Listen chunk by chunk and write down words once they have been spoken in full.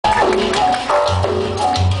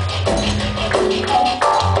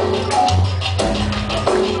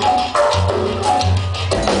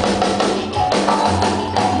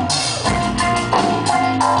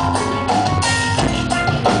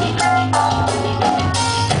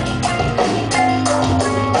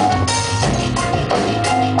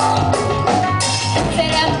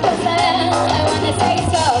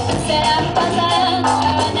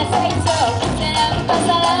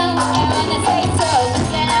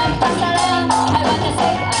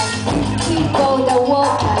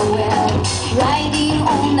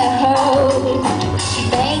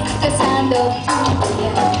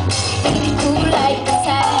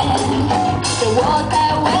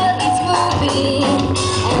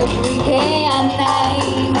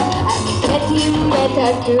getting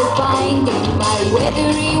better to find in my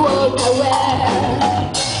weathery water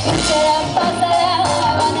well. Salam, salam, I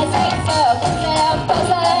wanna say so. Salam,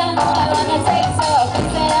 salam, I wanna say so.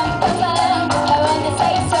 Salam, salam, I wanna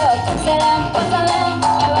say so. Salam, salam, I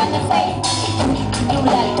wanna say. You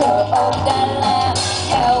letter of the lamb,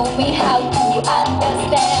 tell me how to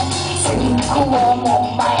understand. Single worm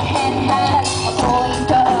on my hand has a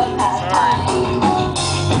pointer at time.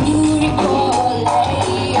 Beautiful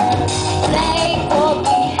layer, play for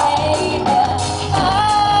behavior.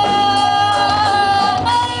 I'm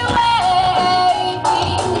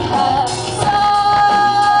waiting her song.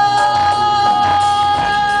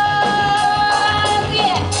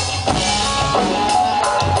 Yeah.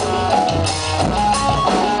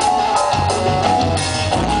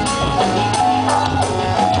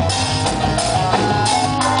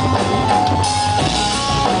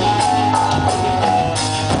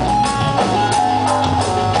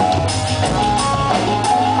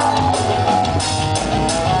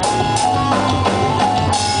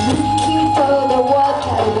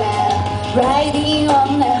 Riding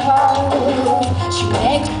on the horse, she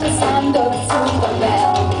makes the sound of silver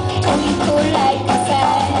bell, twinkle like a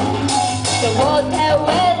fan. The water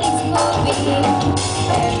well is moving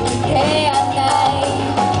every day and night.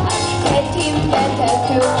 I'm getting better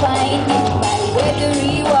to find it. My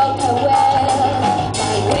weathery water well,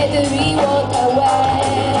 my weathery water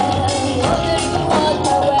well, weathery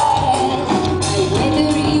water well, my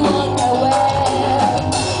weathery water well,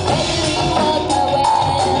 weathery water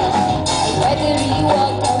well. Weathery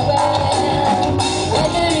water well,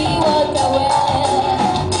 weathery water well,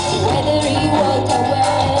 weathery water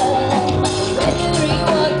well, weathery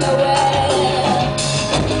water well.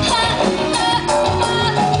 Ha ha ha